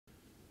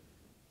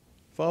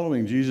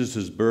Following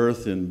Jesus'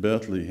 birth in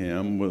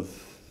Bethlehem,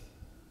 with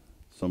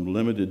some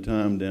limited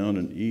time down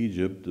in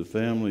Egypt, the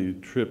family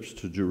trips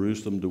to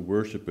Jerusalem to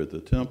worship at the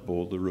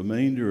temple, the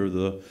remainder of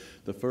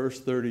the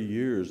first 30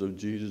 years of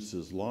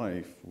Jesus'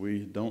 life, we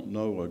don't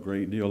know a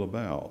great deal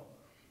about.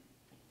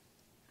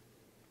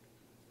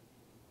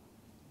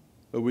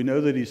 But we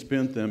know that he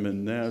spent them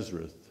in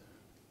Nazareth,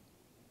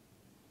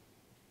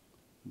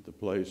 the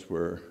place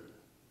where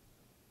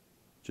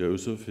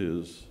Joseph,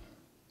 his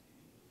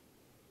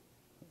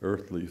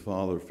earthly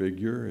father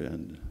figure,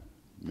 and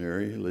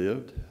Mary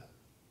lived.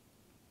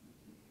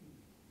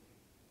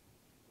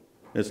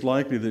 It's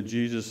likely that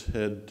Jesus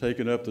had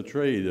taken up the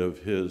trade of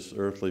his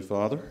earthly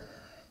father.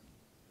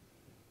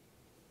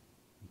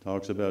 He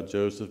talks about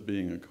Joseph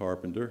being a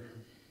carpenter.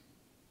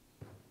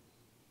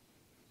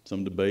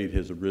 Some debate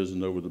has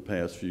arisen over the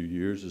past few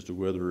years as to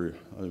whether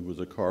it was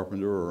a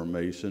carpenter or a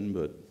mason,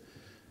 but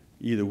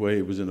either way,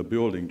 it was in a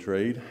building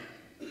trade.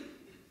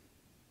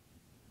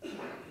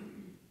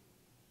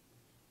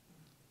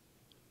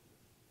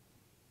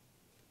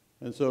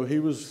 And so he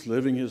was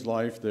living his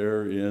life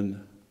there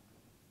in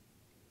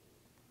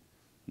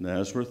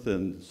Nazareth,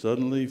 and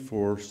suddenly,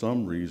 for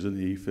some reason,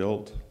 he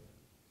felt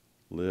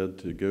led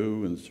to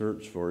go and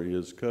search for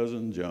his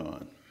cousin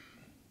John.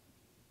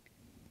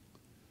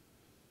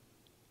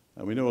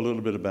 And we know a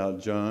little bit about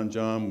John.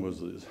 John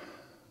was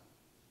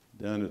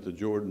down at the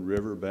Jordan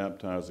River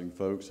baptizing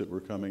folks that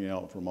were coming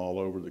out from all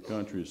over the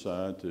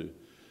countryside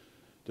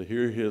to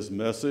hear his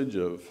message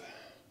of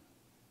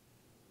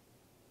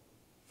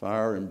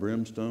fire and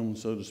brimstone,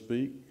 so to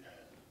speak,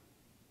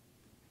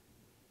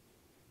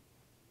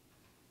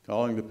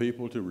 calling the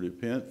people to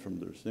repent from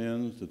their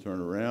sins, to turn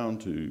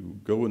around, to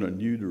go in a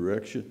new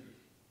direction,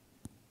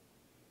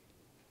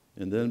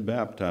 and then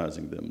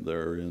baptizing them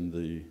there in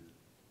the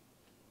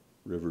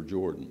River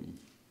Jordan.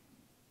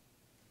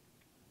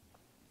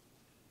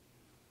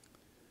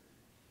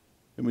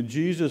 And when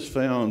Jesus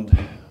found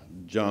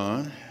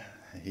John,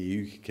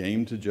 he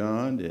came to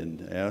John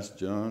and asked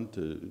John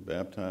to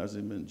baptize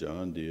him, and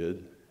John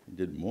did. He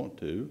didn't want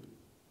to,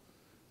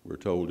 we're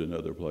told in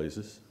other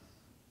places,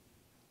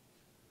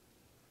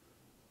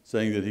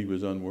 saying that he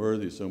was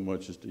unworthy so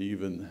much as to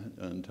even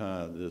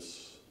untie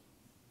this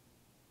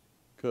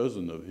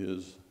cousin of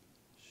his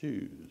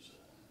shoes.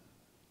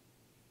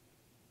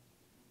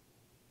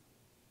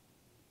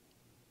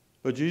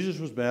 But Jesus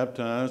was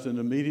baptized, and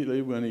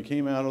immediately when he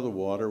came out of the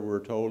water,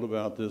 we're told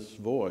about this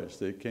voice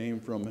that came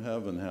from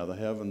heaven, how the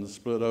heavens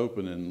split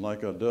open, and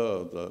like a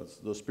dove,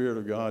 the Spirit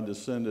of God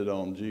descended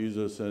on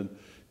Jesus, and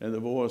the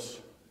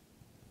voice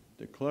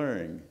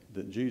declaring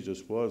that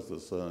Jesus was the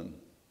Son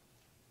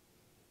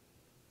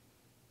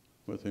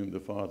with whom the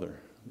Father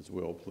is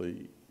well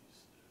pleased.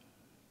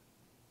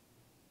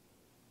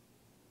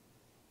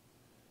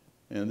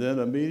 And then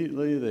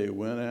immediately they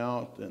went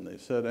out and they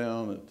sat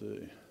down at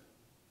the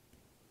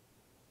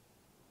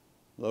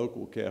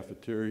local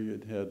cafeteria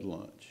and had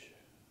lunch.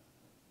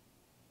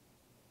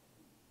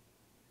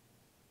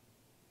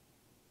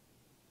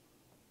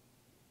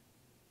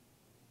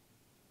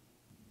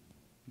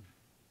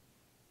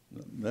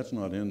 That's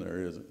not in there,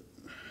 is it?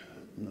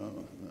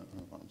 No,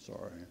 I'm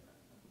sorry.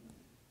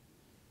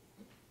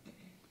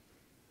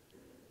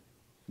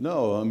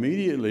 No,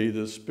 immediately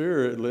the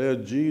Spirit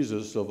led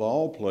Jesus, of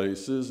all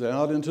places,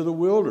 out into the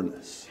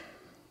wilderness,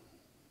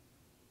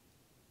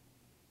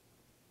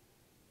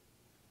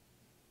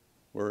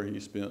 where he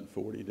spent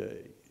 40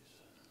 days.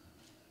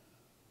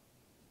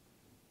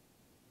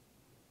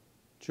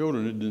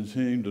 Children didn't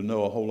seem to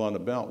know a whole lot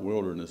about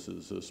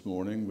wildernesses this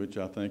morning, which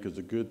I think is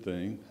a good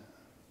thing.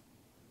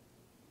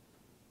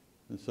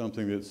 It's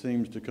something that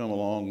seems to come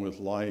along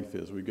with life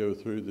as we go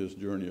through this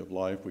journey of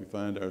life. We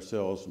find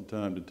ourselves from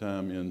time to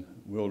time in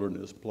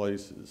wilderness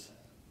places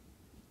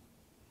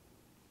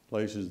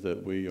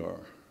that we are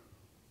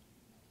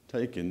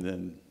taken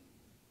and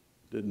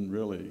didn't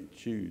really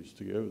choose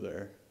to go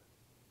there.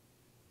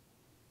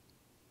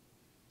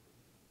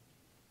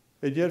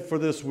 And yet for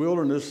this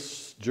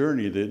wilderness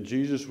journey that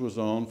Jesus was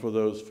on for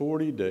those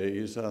 40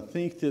 days, I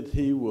think that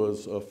he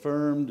was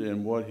affirmed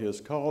in what his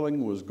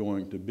calling was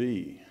going to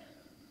be.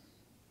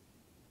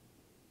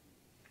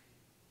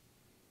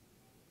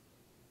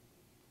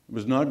 It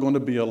was not going to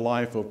be a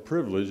life of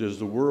privilege as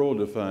the world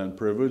defined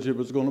privilege. It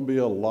was going to be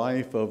a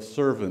life of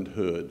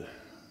servanthood.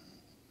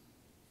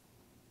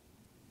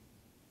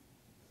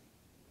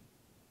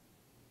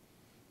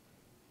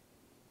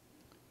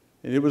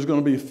 And it was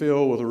going to be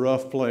filled with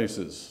rough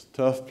places,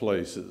 tough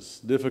places,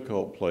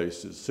 difficult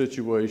places,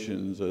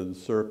 situations and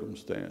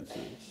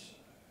circumstances.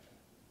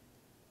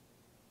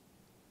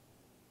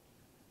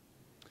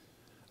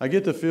 I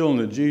get the feeling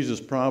that Jesus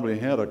probably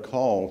had a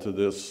call to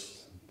this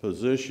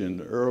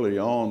position early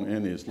on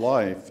in his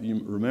life.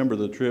 You remember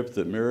the trip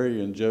that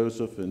Mary and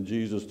Joseph and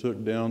Jesus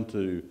took down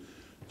to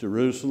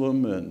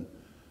Jerusalem, and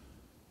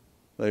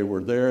they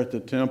were there at the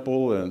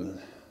temple,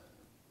 and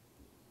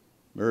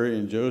Mary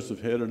and Joseph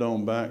headed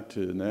on back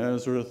to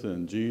Nazareth,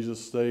 and Jesus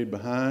stayed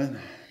behind.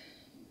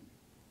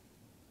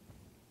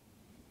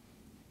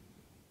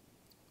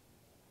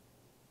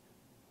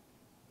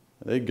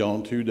 They'd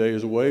gone 2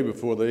 days away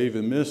before they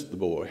even missed the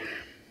boy.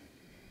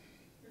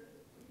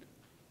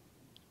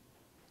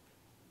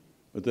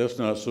 But that's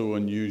not so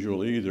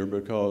unusual either,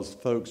 because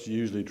folks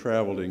usually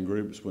traveled in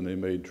groups when they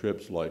made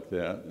trips like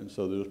that. And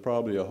so there's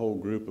probably a whole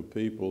group of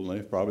people, and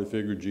they probably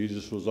figured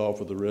Jesus was off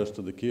with the rest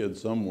of the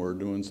kids somewhere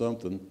doing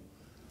something,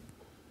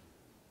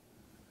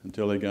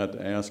 until they got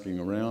to asking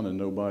around and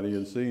nobody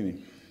had seen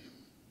him.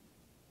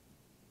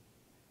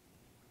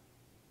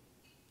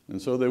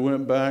 And so they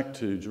went back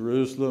to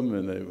Jerusalem,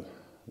 and the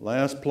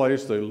last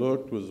place they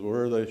looked was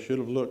where they should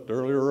have looked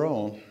earlier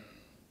on.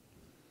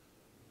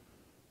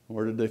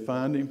 Where did they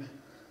find him?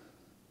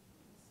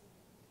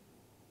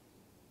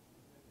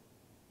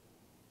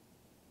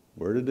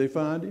 Where did they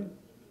find him?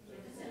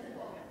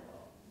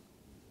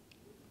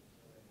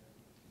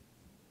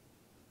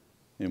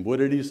 And what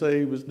did he say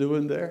he was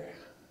doing there?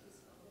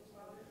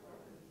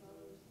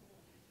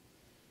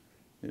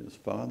 His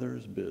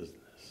Father's business.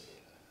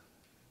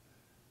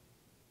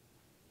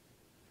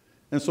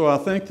 And so I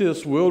think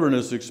this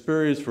wilderness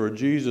experience for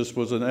Jesus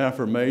was an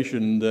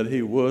affirmation that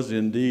he was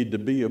indeed to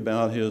be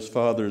about his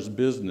Father's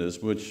business,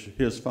 which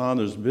his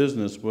Father's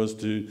business was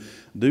to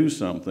do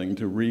something,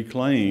 to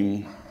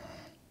reclaim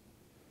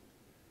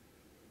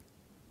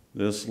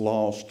this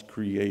lost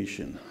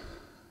creation.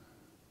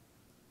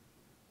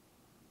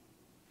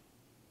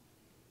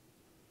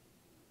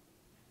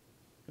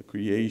 A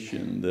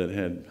creation that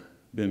had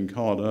been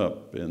caught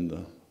up in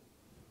the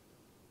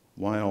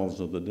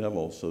wiles of the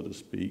devil, so to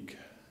speak.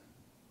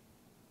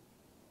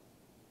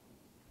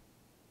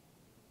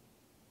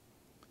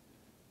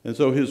 And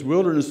so his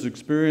wilderness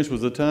experience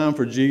was a time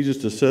for Jesus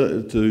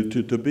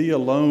to be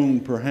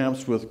alone,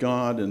 perhaps with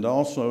God, and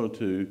also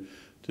to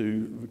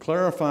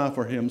clarify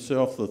for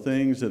himself the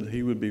things that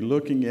he would be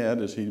looking at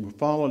as he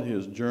followed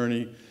his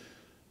journey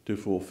to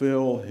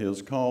fulfill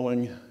his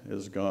calling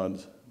as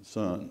God's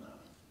Son,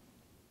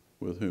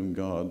 with whom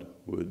God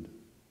would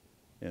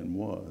and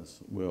was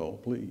well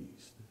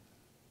pleased.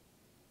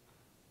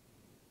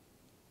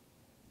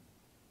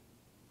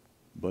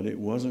 But it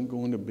wasn't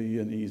going to be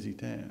an easy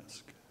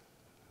task.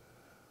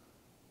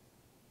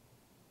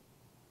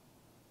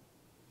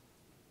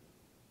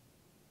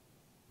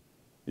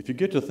 If you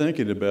get to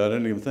thinking about it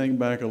and you think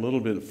back a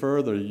little bit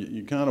further,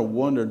 you kind of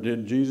wonder,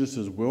 did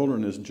Jesus'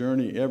 wilderness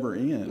journey ever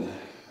end?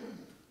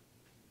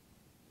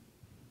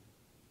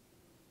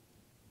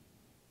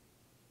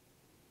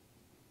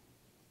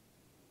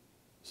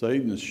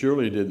 Satan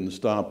surely didn't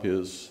stop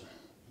his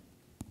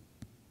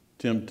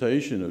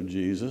temptation of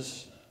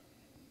Jesus.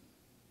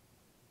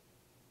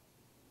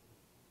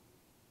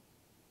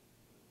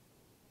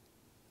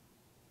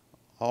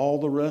 All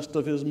the rest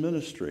of his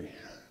ministry.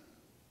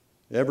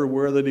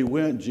 Everywhere that he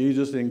went,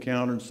 Jesus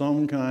encountered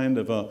some kind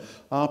of a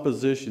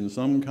opposition,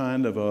 some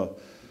kind of a,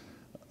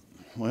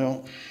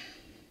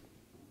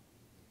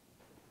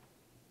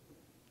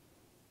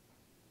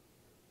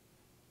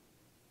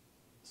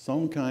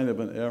 some kind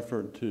of an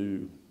effort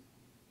to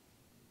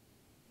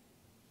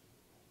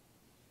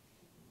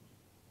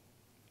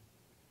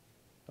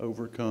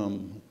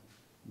overcome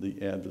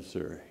the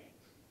adversary,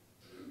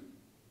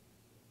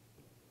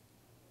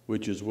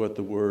 which is what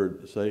the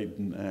word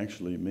Satan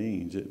actually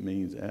means. It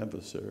means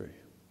adversary.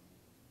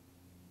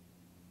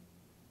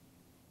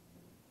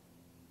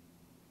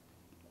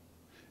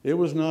 It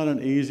was not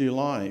an easy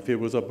life. It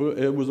was a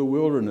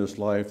wilderness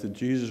life that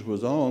Jesus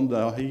was on.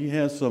 Now, he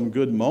had some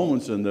good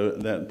moments in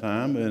that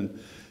time,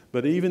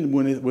 but even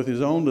with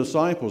his own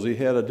disciples, he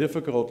had a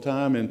difficult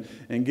time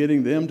in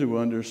getting them to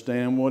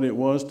understand what it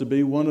was to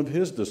be one of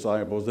his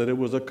disciples, that it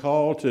was a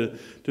call to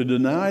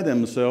deny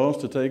themselves,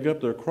 to take up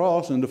their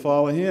cross, and to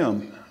follow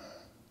him.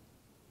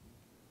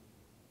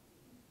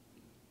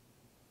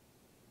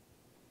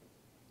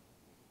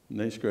 And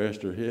they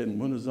scratched their head,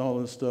 and what is all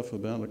this stuff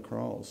about a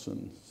cross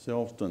and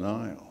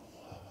self-denial?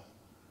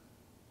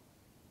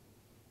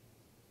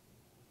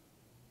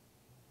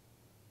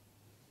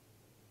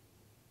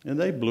 And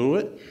they blew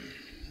it.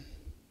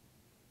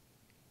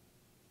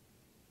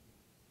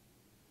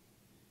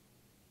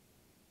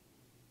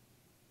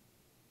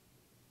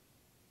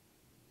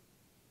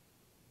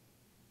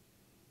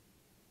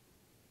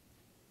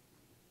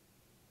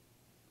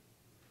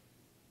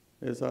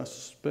 As I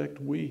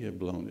suspect we have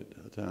blown it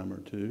a time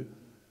or two.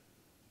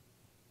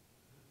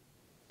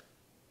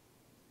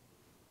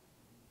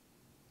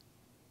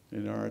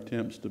 In our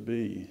attempts to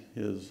be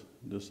his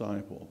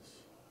disciples.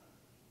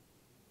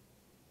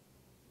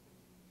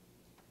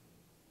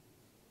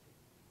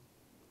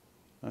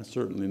 I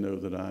certainly know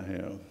that I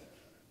have.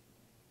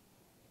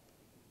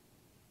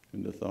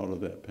 And the thought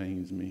of that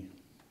pains me.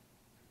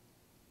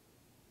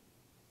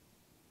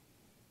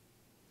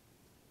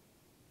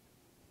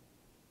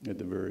 At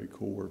the very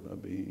core of my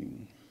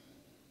being.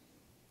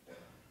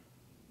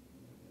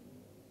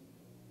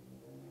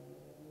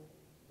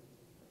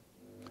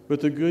 But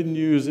the good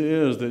news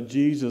is that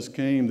Jesus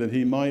came that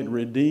he might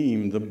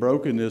redeem the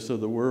brokenness of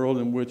the world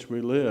in which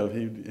we live.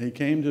 He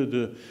came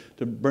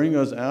to bring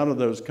us out of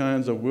those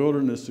kinds of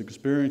wilderness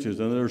experiences.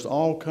 And there's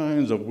all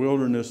kinds of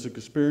wilderness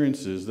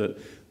experiences that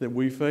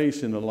we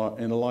face in a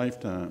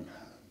lifetime.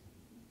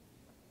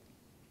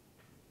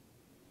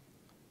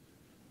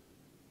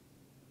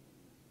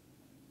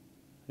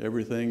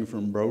 everything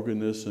from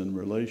brokenness in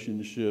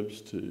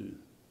relationships to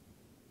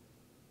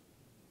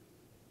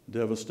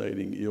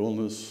devastating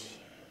illness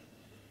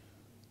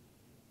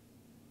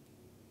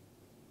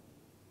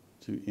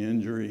to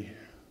injury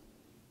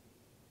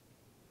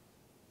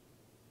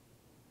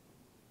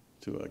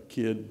to a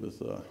kid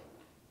with a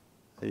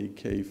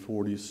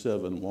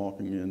AK-47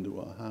 walking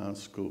into a high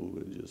school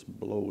and just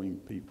blowing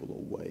people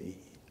away.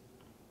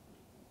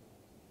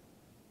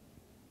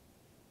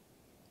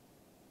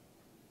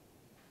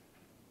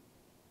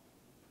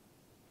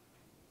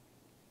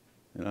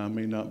 And I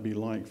may not be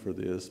liked for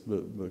this,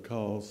 but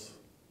because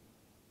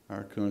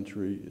our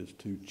country is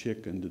too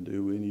chicken to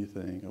do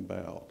anything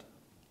about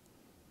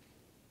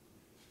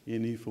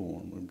any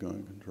form of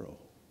gun control.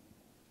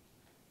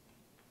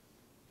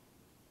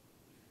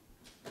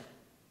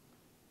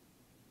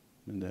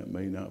 And that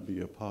may not be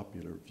a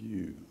popular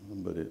view,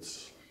 but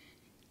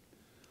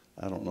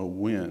I don't know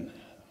when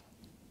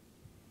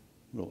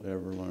we'll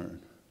ever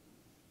learn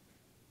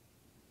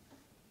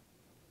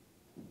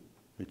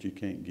that you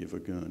can't give a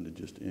gun to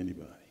just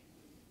anybody.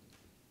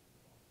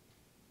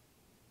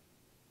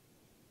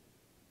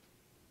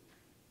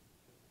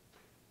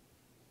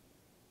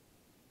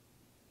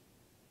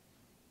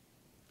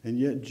 And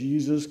yet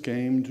Jesus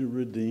came to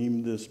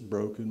redeem this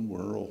broken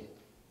world.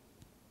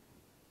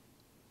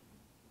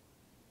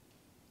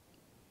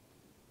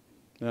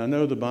 Now, I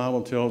know the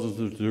Bible tells us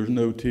that there's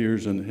no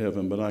tears in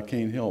heaven, but I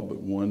can't help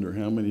but wonder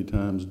how many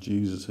times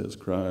Jesus has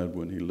cried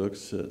when he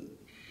looks at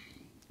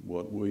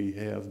what we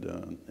have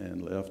done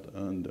and left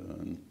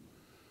undone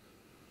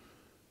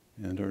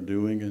and are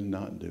doing and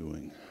not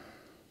doing.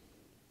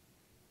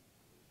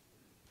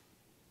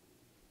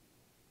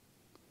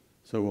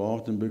 So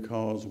often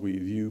because we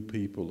view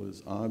people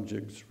as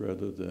objects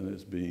rather than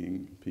as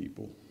being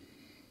people.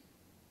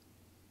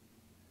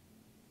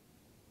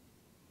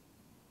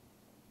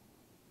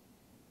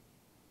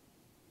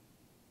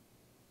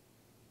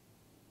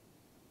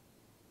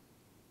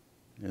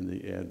 And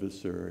the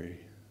adversary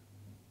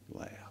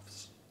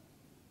laughs.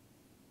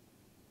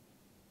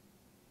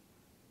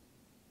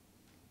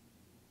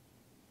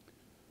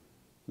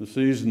 The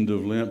season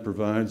of Lent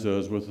provides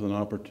us with an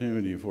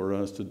opportunity for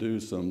us to do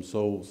some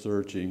soul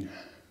searching.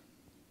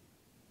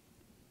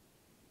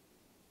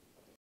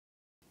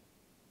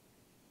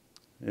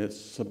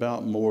 It's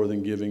about more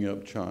than giving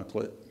up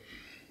chocolate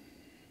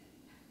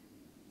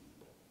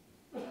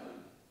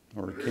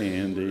or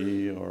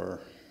candy or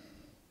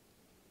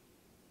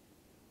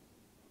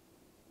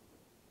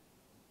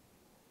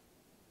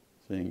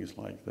things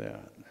like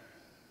that.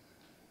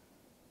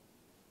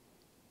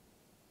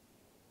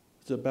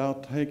 It's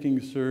about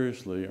taking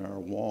seriously our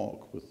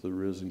walk with the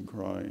risen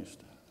Christ.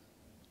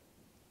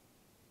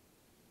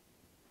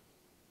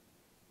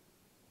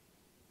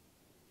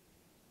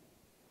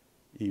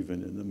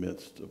 Even in the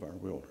midst of our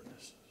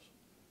wildernesses.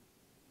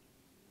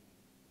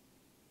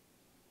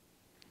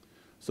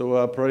 So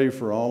I pray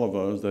for all of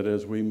us that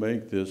as we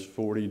make this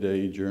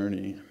 40-day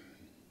journey,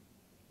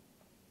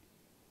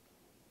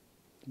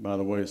 by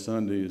the way,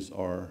 Sundays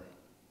are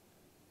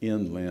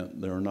in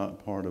Lent. They're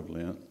not part of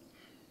Lent.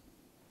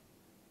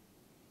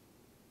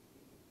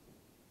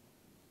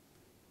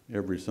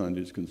 Every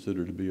Sunday is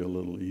considered to be a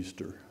little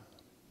Easter.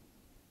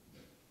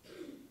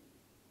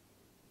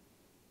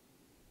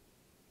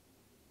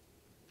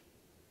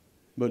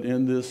 But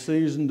in this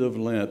season of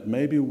Lent,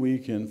 maybe we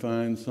can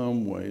find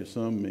some way,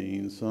 some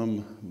means,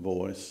 some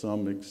voice,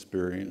 some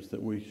experience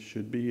that we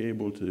should be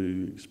able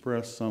to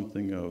express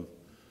something of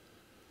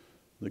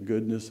the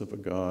goodness of a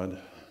God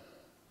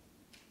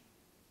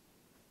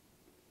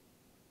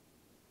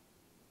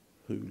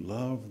who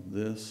loved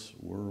this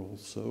world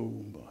so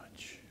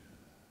much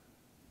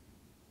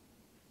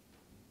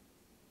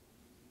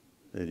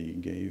that he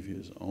gave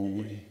his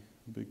only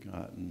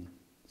begotten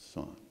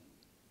Son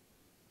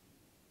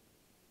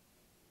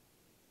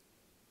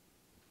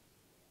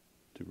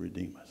to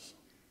redeem us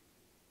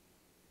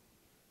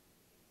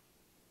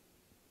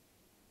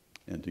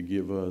and to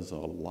give us a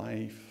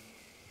life,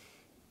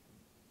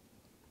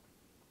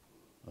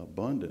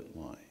 abundant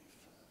life,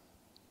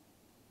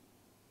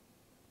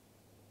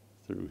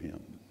 through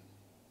him.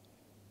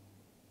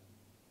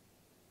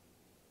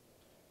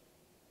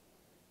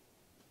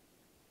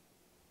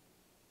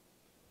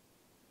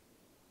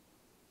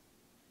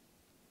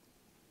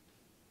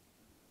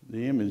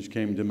 The image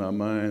came to my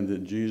mind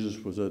that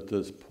Jesus was at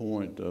this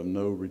point of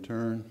no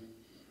return.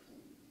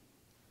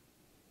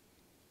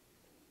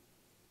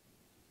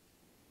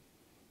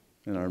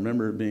 And I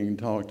remember it being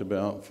talked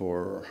about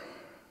for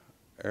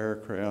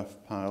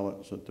aircraft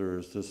pilots that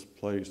there's this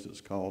place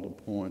that's called a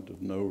point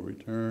of no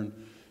return.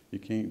 You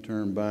can't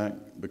turn back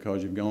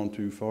because you've gone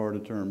too far to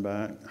turn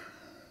back.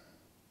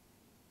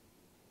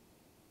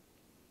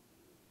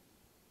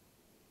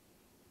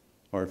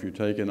 Or if you're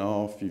taking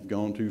off, you've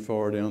gone too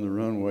far down the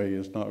runway,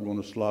 it's not going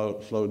to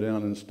slow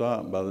down and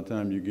stop by the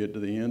time you get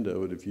to the end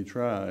of it if you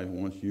try,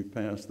 once you've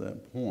passed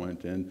that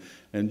point. And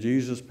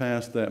Jesus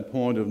passed that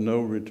point of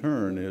no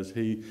return as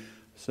he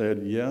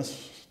said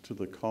yes to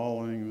the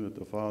calling that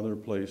the Father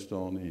placed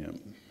on him.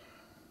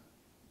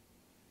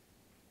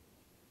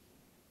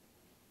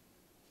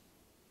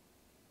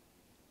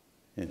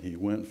 And he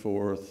went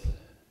forth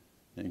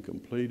and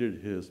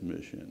completed his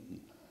mission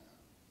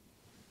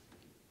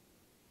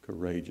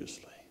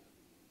courageously,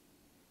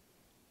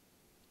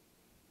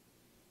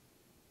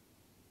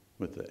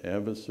 with the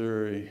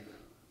adversary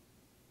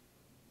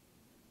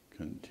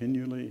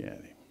continually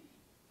at him.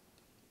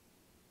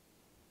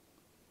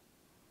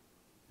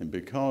 And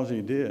because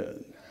he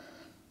did,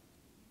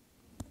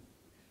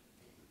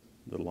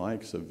 the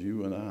likes of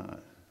you and I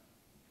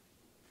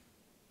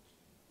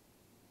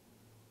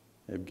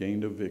have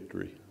gained a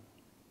victory.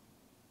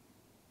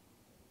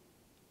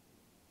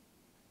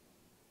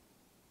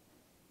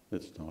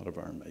 It's not of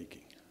our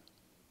making.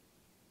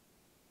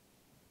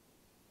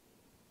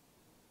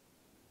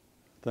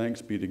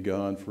 Thanks be to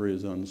God for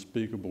his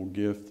unspeakable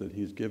gift that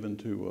he's given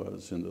to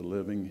us in the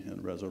living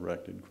and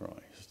resurrected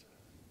Christ.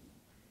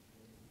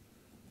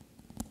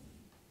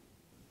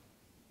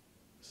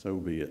 So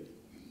be it.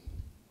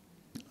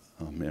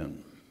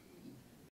 Amen.